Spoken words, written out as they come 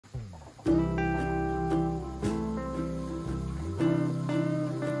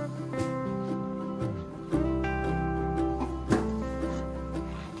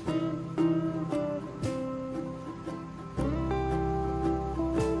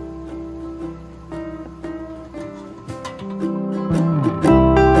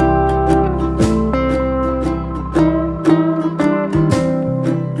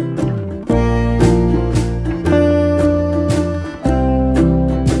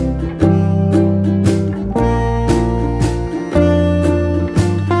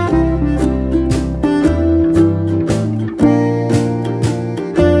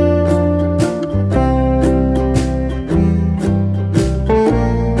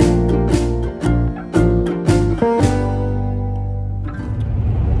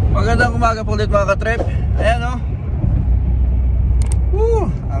umaga po ulit mga ka-trip. Ayan o.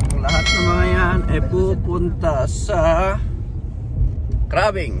 Ang lahat ng mga yan ay pupunta sa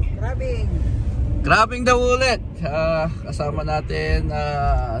crabbing. Crabbing daw ulit. Kasama natin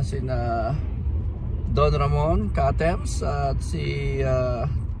sina Don Ramon, Katems at si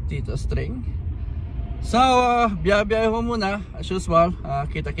Tito String. So biyahe mo muna as usual.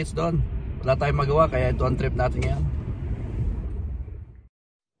 Kita-kits doon. Wala tayong magawa kaya ito ang trip natin ngayon.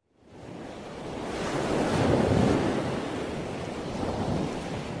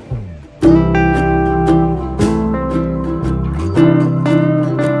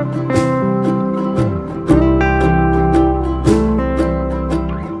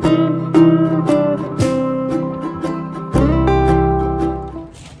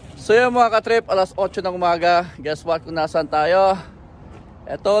 So yun mga ka-trip, alas 8 ng umaga. Guess what kung nasaan tayo?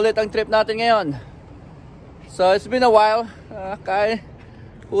 Ito ulit ang trip natin ngayon. So it's been a while.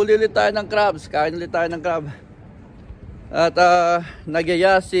 Huli ulit tayo ng crabs. Kain ulit tayo ng crab. At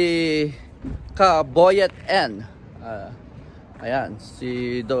nagyaya si Boyet N. Ayan,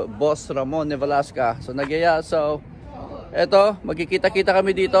 si Boss Ramon de Velasca. So nagyaya. So eto, magkikita-kita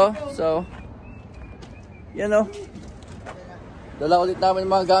kami dito. So yan o. Dala ulit namin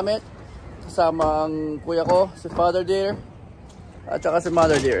mga gamit. Kasama ang kuya ko, si Father Deer. At saka si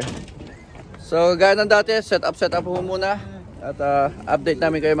Mother Deer. So gaya ng dati, set up po muna. At update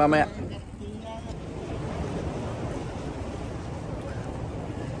namin kayo mamaya.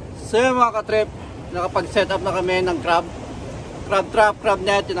 So yun mga ka-trip, nakapag-set up na kami ng crab trap, crab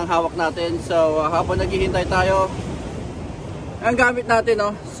net, yun ang hawak natin. So habang naghihintay tayo, ang gamit natin,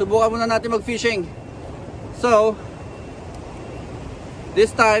 subukan muna natin mag-fishing. So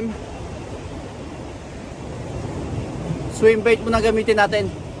this time, swim bait muna gamitin natin.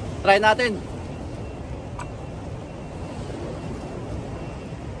 Try natin.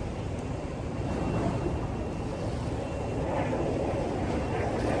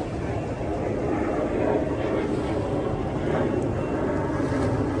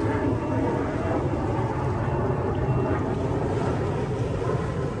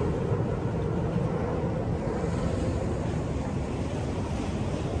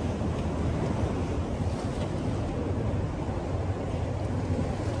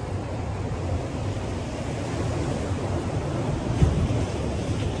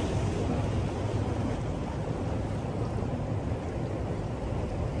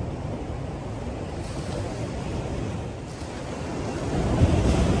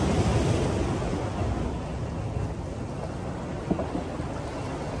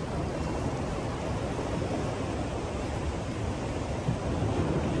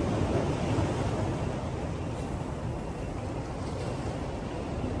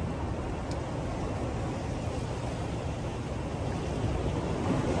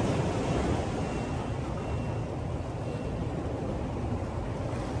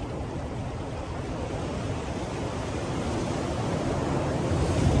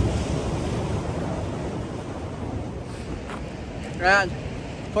 Ayan,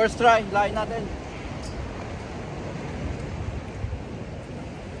 first try, line natin.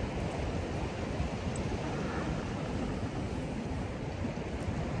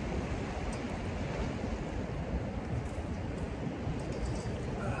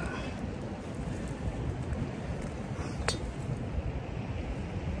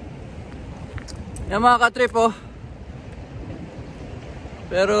 Yan mga ka-trip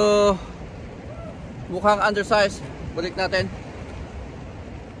pero mukhang undersize. Balik natin.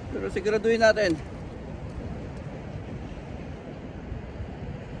 Pero siguraduhin natin.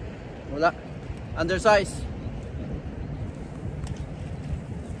 Wala. Undersize.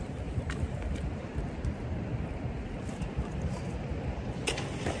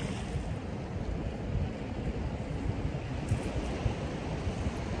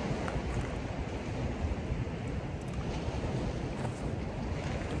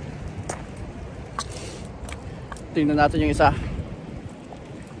 Tingnan natin yung isa.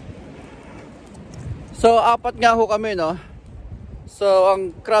 So apat nga ho kami, So ang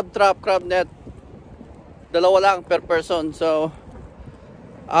crab trap, crab net, dalawa lang per person. So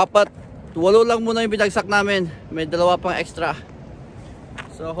 8 lang muna yung binagsak namin. May dalawa pang extra.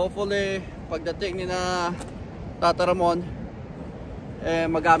 So hopefully pagdating ni na Tata Ramon,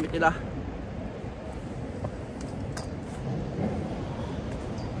 magamit nila.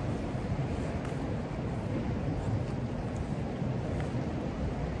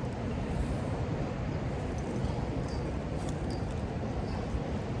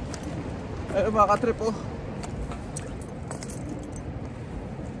 Mga ka-trip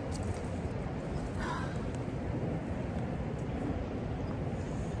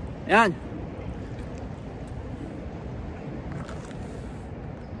Yan.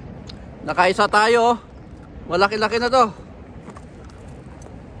 Nakaisa tayo. Malaki-laki na to.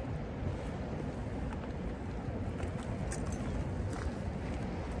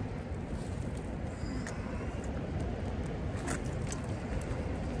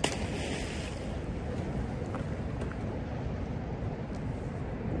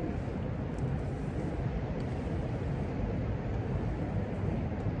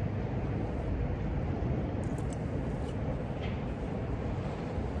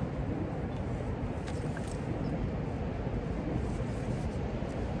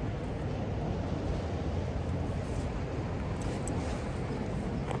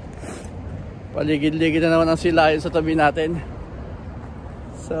 Paligid-ligid na naman ang silayan sa tabi natin.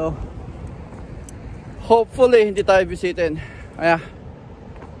 So, hopefully hindi tayo bisitin. Kaya,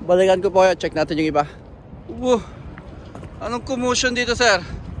 balikan ko po. Check natin yung iba. Anong commotion dito, sir?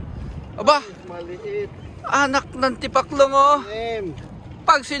 Aba, maliit. Anak ng tipaklong, oh.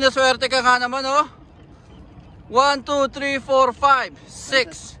 Pag sinaswerte ka nga naman, oh. 1, 2, 3, 4, 5,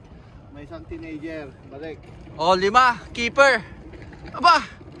 6. May isang teenager. Balik. O, 5. Keeper. Aba,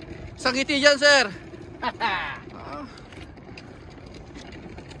 sangiti dyan, sir.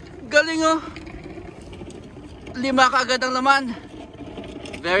 Galing, oh. 5 kaagad ang laman.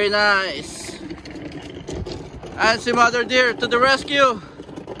 Very nice. And si Mother Deer to the rescue.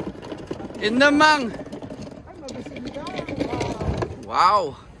 Inamang.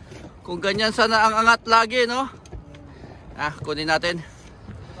 Wow. Kung ganyan sana ang angat lagi, no? Kunin natin.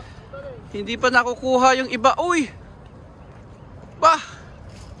 Hindi pa nakukuha yung iba. Uy. Bah.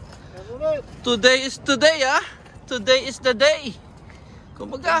 Today is today, ah. Today is the day.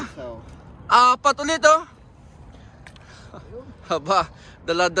 Kumbaga. Apat ulit, oh. Haba.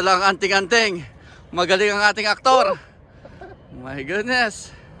 Dala-dala ang anting-anting. Magaling ang ating aktor. My goodness.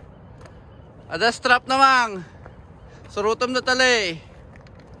 Ada strap namang. Surutom na tali.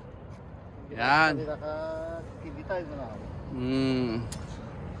 Yan.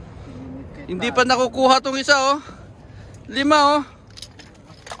 Hindi pa nakukuha tong isa, oh. 5, oh.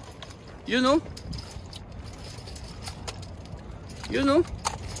 Yun, oh. Yun, oh.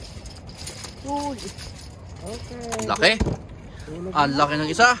 Okay. Laki. Ang laki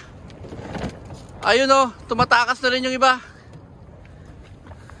ng isa. Ayun, oh. Tumatakas na rin yung iba.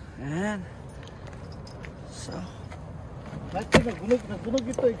 Ayan. So. Nagbunog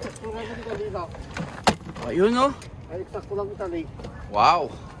ito. Eksakto lang ang kanina. Ayun, oh. Ay, eksakto lang itali.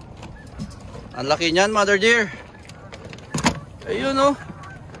 Wow. Ang laki niyan, Mother Deer. Ayun, oh.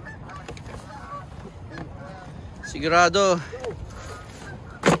 Sigurado.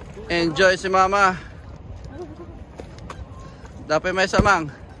 Enjoy si Mama. Dapat may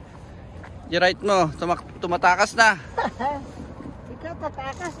samang. I-right mo. Tumatakas na. Ikaw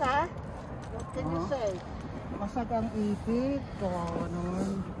tatakas, ha? What can you say? Masag ang ipit. Kawawa naman.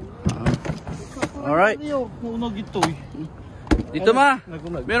 Alright. Naunog ito, eh. Dito, ma.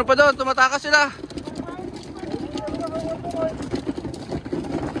 Meron pa doon. Tumatakas sila.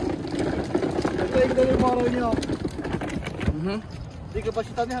 Ito yung galing mo araw niyo. Hindi ka pa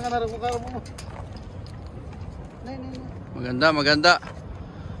sitan niya. Hangarap mo karamo mo. Maganda, maganda.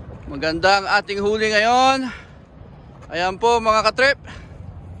 Maganda ang ating huli ngayon. Ayan po, mga katrip.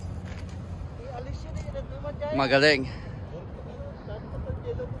 Magaling.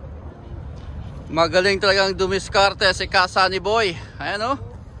 Magaling talagang dumiskarte si Kasani Boy. Ayan, oh.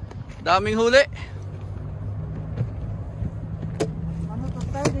 Daming huli. Ano to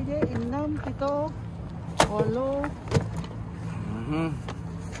tayo, DJ? 6, 7, 8.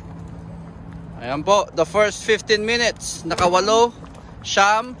 Ayan po, the first 15 minutes. Naka-8,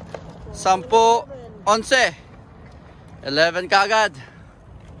 9, 10, 11. 11 kaagad.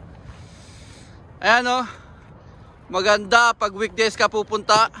 Ayan, oh. Maganda pag weekdays ka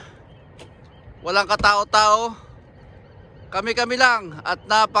pupunta. Walang katao-tao. Kami-kami lang. At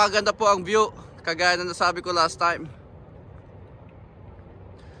napakaganda po ang view. Kagaya na nasabi ko last time.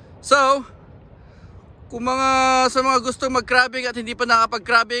 So, kung sa mga gustong mag-crabbing at hindi pa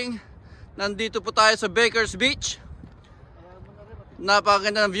nakapag-crabbing, nandito po tayo sa Baker's Beach.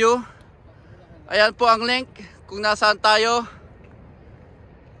 Napakaganda ng view. Ayan po ang link kung nasaan tayo.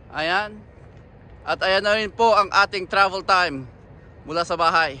 Ayan. At ayan na rin po ang ating travel time mula sa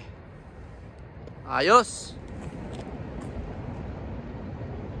bahay. Ayos.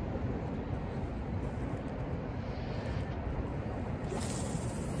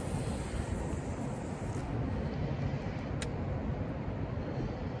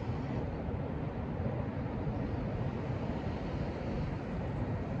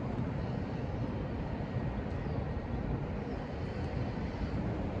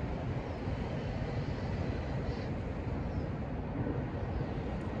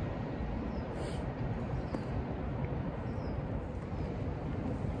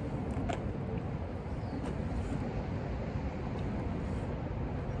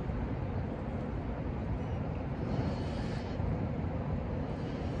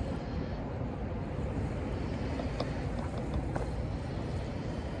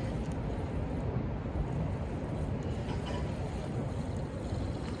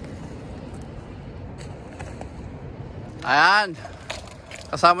 Ayan.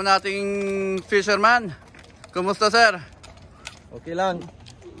 Kasama nating fisherman. Kumusta, sir? Okay lang.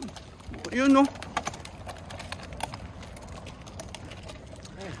 Yun, no?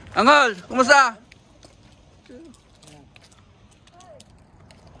 Angol, kumusta?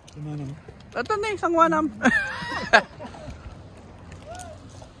 Ito na isang wanam.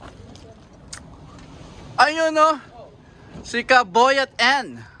 Ayun, no? Si Kaboy at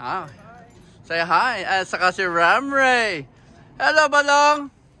N. Ah. Say hi. At saka si Ramray. Hello,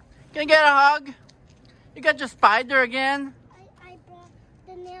 Balong. Can you get a hug? You got your spider again? I brought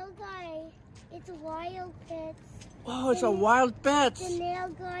the nail guy. It's a wild pet. Oh, it's a wild pet. The nail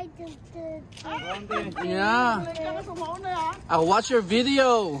guy, Yeah. I'll watch your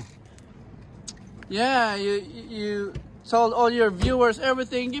video. Yeah, you told all your viewers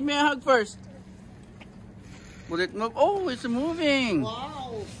everything. Give me a hug first. Will it move? Oh, it's moving.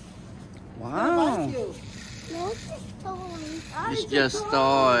 Wow. Wow. No, it's just toys. It's just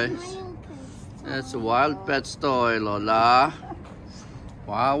toys. Wild pets. It's a wild pet's toy, Lola.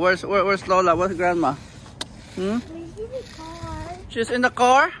 Wow, where's Lola? Where's Grandma? Hmm? Where's the car? She's in the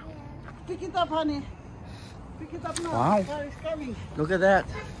car? Pick it up, honey. Pick it up now. Wow. The car is coming. Look at that.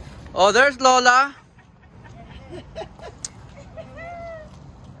 Oh, there's Lola.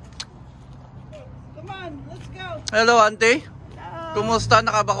 Come on, let's go. Hello, Auntie. Kumusta?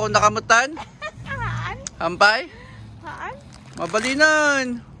 Nakabako nakamutan? Haan? Hampay? Haan?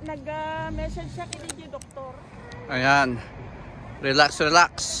 Mabalinan. Nag-message siya kini ni doktor. Ayan. Relax,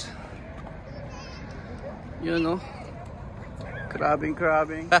 relax. Yun, no? Krabing.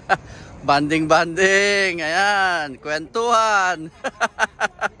 Banding. Ayan. Kwentuhan.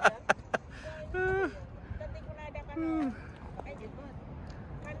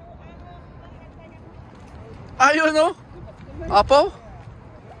 Ayun, no? Apo?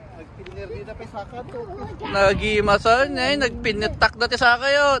 Nagpinirdi pa sa akin to. Nagimasan eh. Nagpinitak dati sa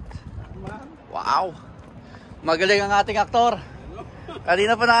kayot. Wow. Magaling ang ating aktor.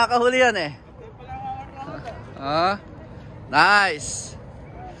 Kanina pa nakakahuli yan eh. Nice.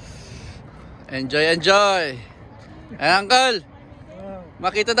 Enjoy. Eh, Uncle.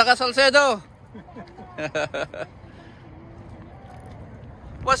 Makita na ka, Salcedo.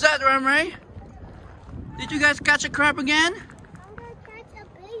 What's that, Ramray? Did you guys catch a crab again? I'm gonna catch a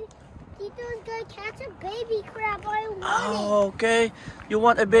baby. Tito's gonna catch a baby crab. I want it. Oh, okay. You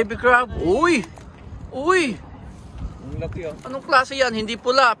want a baby crab? Uy! Ang laki oh. Anong klase yan? Hindi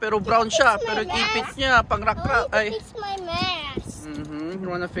pula, pero brown siya. Pero yung ipit niya, pang I rakrak. want to Ay. fix my mask. You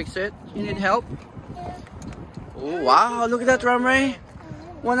wanna fix it? You need help? Oh, wow. Look at that, Ramray.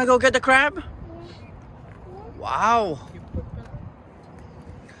 Wanna go get the crab? Wow.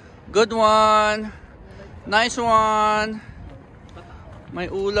 Good one. Nice one. May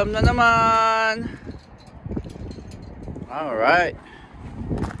ulam na naman. Alright.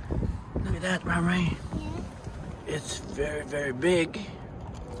 Look at that, Ramray. It's very big.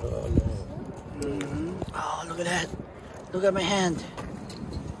 Oh, look at that. Look at my hand.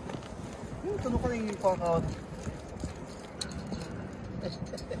 Tunog ka na yung pakaw.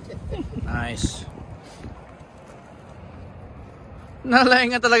 Nice.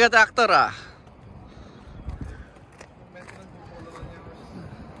 Nalayan nga talaga ta actor ah.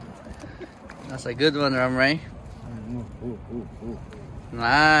 That's a good one, Ramray.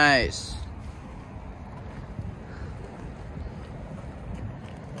 Nice.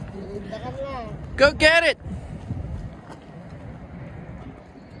 Go get it.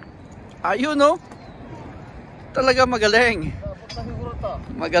 Ayun, no? Talaga magaling.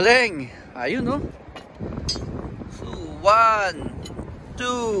 Magaling. Ayun, no? So, 1,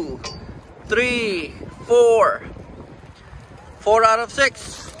 2, 3, 4. 4 out of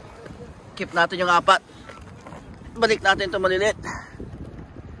 6. Keep natin yung 4. Balik natin ito malilit.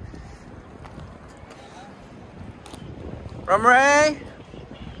 Ramray.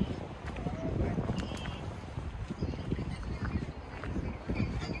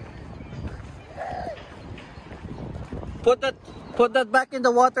 Put that back in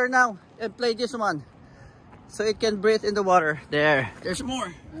the water now and play this one so it can breathe in the water. There's more.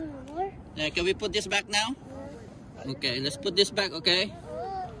 Yeah, can we put this back now? Okay, let's put this back, okay?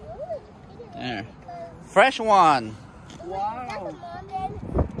 There. Fresh one. Wow.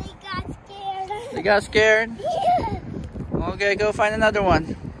 They got scared. They got scared? Yeah. Okay, go find another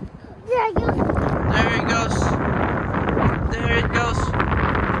one. There it goes. There it goes. There it goes.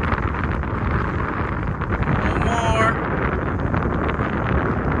 No more.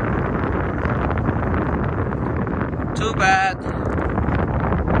 Too bad.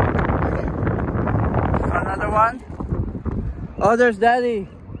 Another one. Oh, there's Daddy.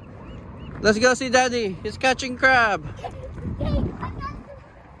 Let's go see Daddy. He's catching crab.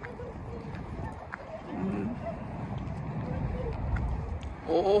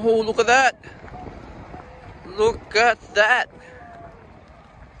 Oh, look at that. Look at that.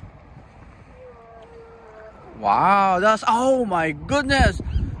 Wow, that's, oh my goodness.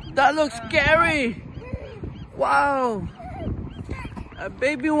 That looks scary. Wow. A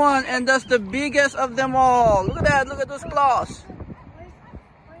baby one, and that's the biggest of them all. Look at that, look at those claws.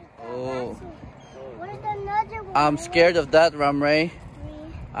 Oh. Where's another one? I'm scared of that, Ramray.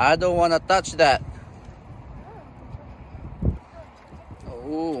 I don't want to touch that.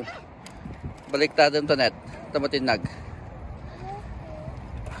 Oh. Baliktad yung tanet. Tamatinag.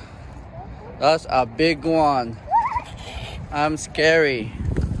 That's a big one. I'm scary.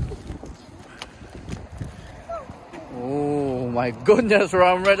 Oh my goodness,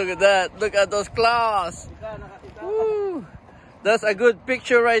 Ramray, look at that. Look at those claws. Woo. That's a good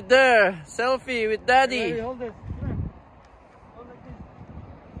picture right there. Selfie with Daddy. Hold it.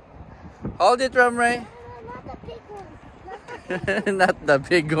 Hold it, Ramray. Not the big one. Not the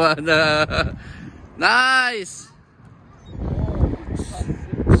big one. Nice.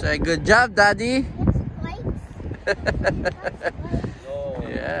 Say good job, Daddy.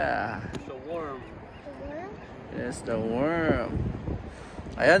 Yeah. It's a worm. It's the worm.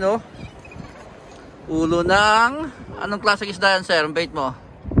 Ayan oh. Ulo ng... Anong klaseng isda yan, sir? Ang bait mo?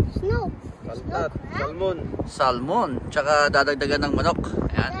 Snow. Kaltat. Salmon. Salmon. Tsaka dadagdagan ng manok.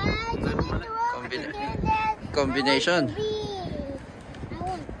 Ayan. Combination. I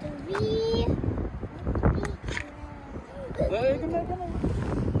want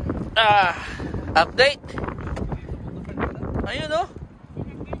Update. Ayun oh.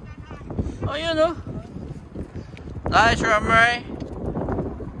 Ayun oh. Nice, Ramray.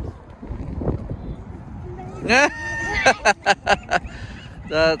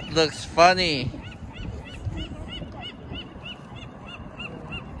 That looks funny.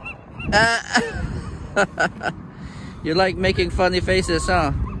 You like making funny faces,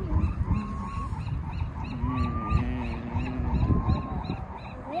 huh?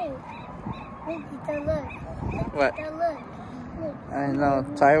 What? I know,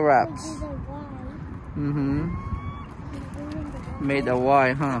 tie wraps. Made a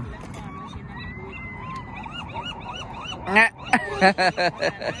Y, huh?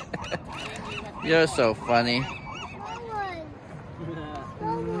 You're so funny.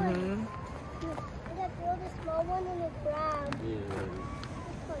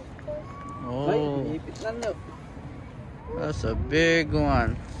 Oh, that's a big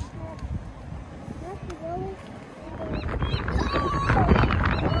one.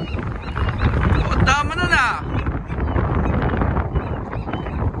 Oh, tama na na.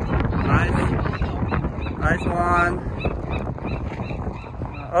 Nice. Nice one.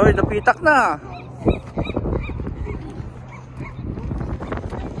 Oh, napitak na.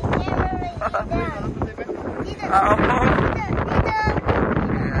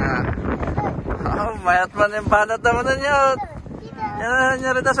 Yeah. Oh, mayat man yung banat naman na yun. Yan na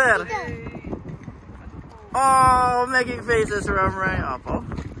nangyari, sir. Oh, making faces, Ramray. Opo.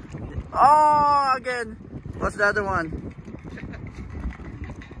 Oh, again. What's the other one?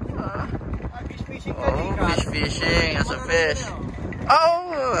 Oh, fish fishing as a fish.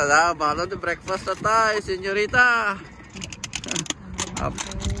 Oh, wala. Balo na breakfast na tayo, senyorita.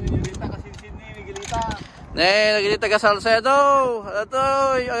 Nagilita kasi Sydney, nagilita. Nagilita ka Salcedo. Ito,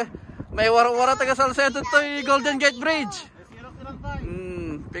 may wara-wara taga Salcedo to, Golden Gate Bridge.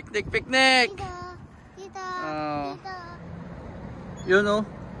 Picnic, picnic. Yun oh.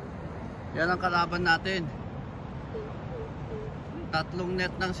 Yan ang kalaban natin. 3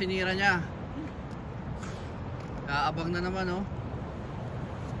 net ng sinira niya. Kaabang na naman oh.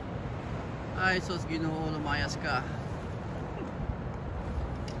 Ay sos, Ginoo, lumayas ka.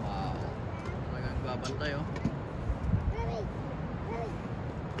 Wow. Talagang babantay oh.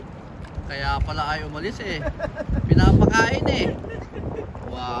 Kaya pala ay umalis eh. Pinapakain eh.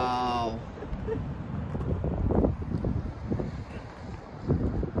 Wow.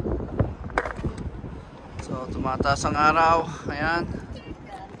 So, tumataas ang araw. Ayan.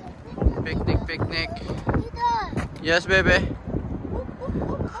 Picnic, picnic. Yes, baby.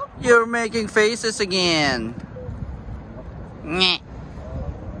 You're making faces again. Nge.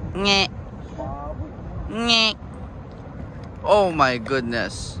 Nge. Nge. Oh my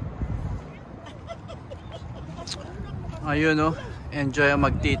goodness. Ayun oh. Enjoy ang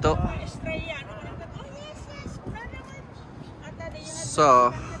magtito.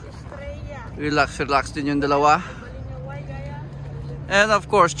 So, relax, relax din yung dalawa. And of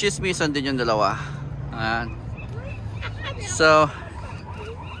course, chismisan din yung dalawa. Ayan. So,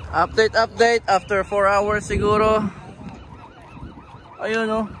 update after 4 hours siguro. Ayun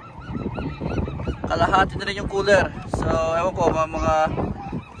oh. Kalahati na rin yung cooler. So, ewan ko, mga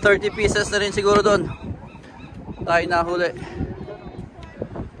 30 pieces na rin siguro doon. Tayo nahuli.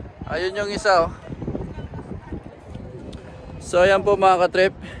 Ayun yung isa, oh. So ayan po mga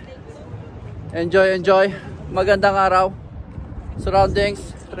ka-trip. Enjoy, enjoy. Magandang araw.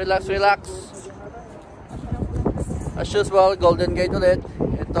 Surroundings, relax, relax. As usual, Golden Gate ulit.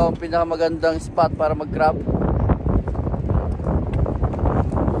 Ito ang pinakamagandang spot para mag-crab.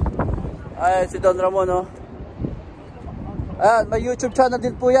 Ay, si Don Ramon, oh. Ayan, may YouTube channel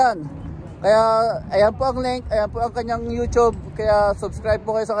din po yan. Kaya, ayan po ang link, ayan po ang kanyang YouTube. Kaya, subscribe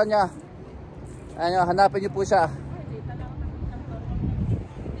po kayo sa kanya. Ayan, hanapin niyo po siya.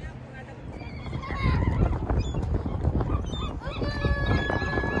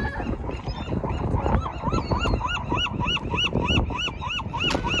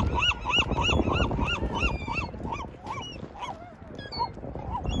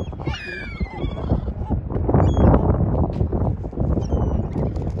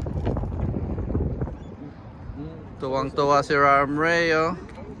 Tuwang-tuwa si Ram Ray, oh.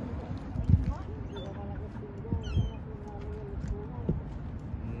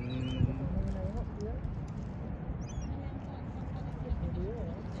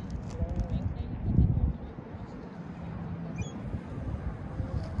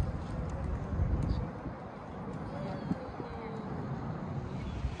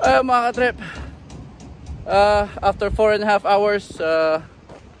 Ay, mga ka-trip, after 4.5 hours,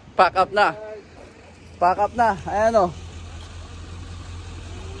 pack up na. Pack up na. Ayan, o.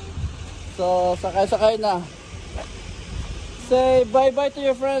 So, sakay-sakay na. Say bye-bye to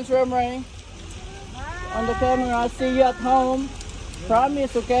your friends, Ramray. On the camera. See you at home.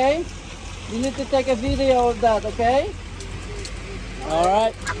 Promise, okay? You need to take a video of that, okay?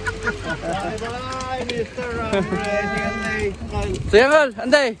 Alright. Bye, Mr. Ramray. Sige, Uncle.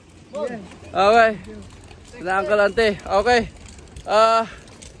 Anday. Okay. Sila Uncle Ante. Okay.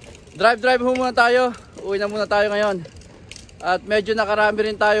 Drive muna tayo. Uwi na muna tayo ngayon. At medyo nakarami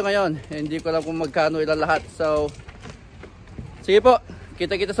rin tayo ngayon. Hindi ko alam kung magkano ilan lahat. So, sige po.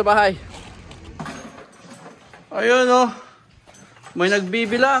 Kita-kita sa bahay. Ayun, oh. May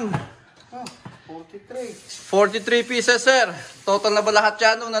nagbibilang. 43 pieces, sir. Total na ba lahat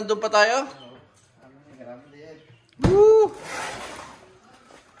yan nung nandun pa tayo? Woo!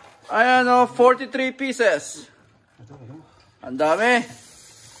 Ayan, oh. 43 pieces. Ang dami.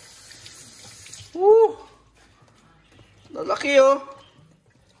 Woo! Lalaki, oh.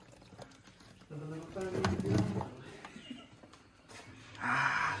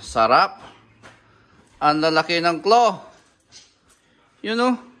 Sarap. Ang lalaki ng claw. Yun,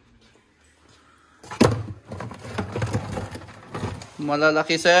 oh.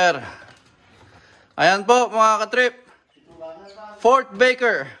 Malalaki, sir. Ayan po, mga katrip. Fort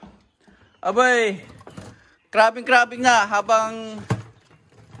Baker. Abay, krabing na habang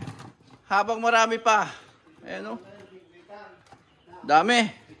marami pa. Ayan, oh. Dami.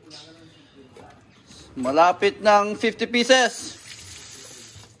 Malapit ng 50 pieces.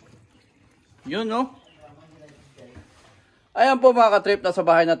 Yun, no? Ayan po mga ka-trip, nasa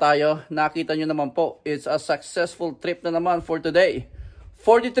bahay na tayo. Nakita nyo naman po, it's a successful trip na naman for today.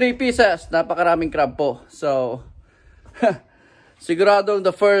 43 pieces, napakaraming crab po. So, siguradong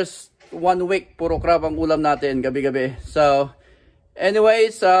the first 1 week, puro crab ang ulam natin gabi-gabi. So,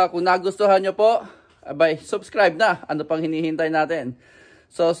 anyways, kung nagustuhan nyo po, abay, subscribe na. Ano pang hinihintay natin?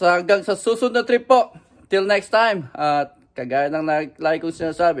 So, hanggang sa susunod na trip po. Till next time. At kagaya ng like kong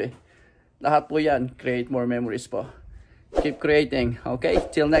sinasabi, lahat po yan, create more memories po. Keep creating. Okay?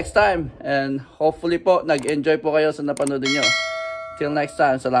 Till next time. And hopefully po, nag-enjoy po kayo sa napanood nyo. Till next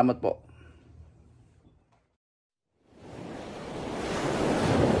time. Salamat po.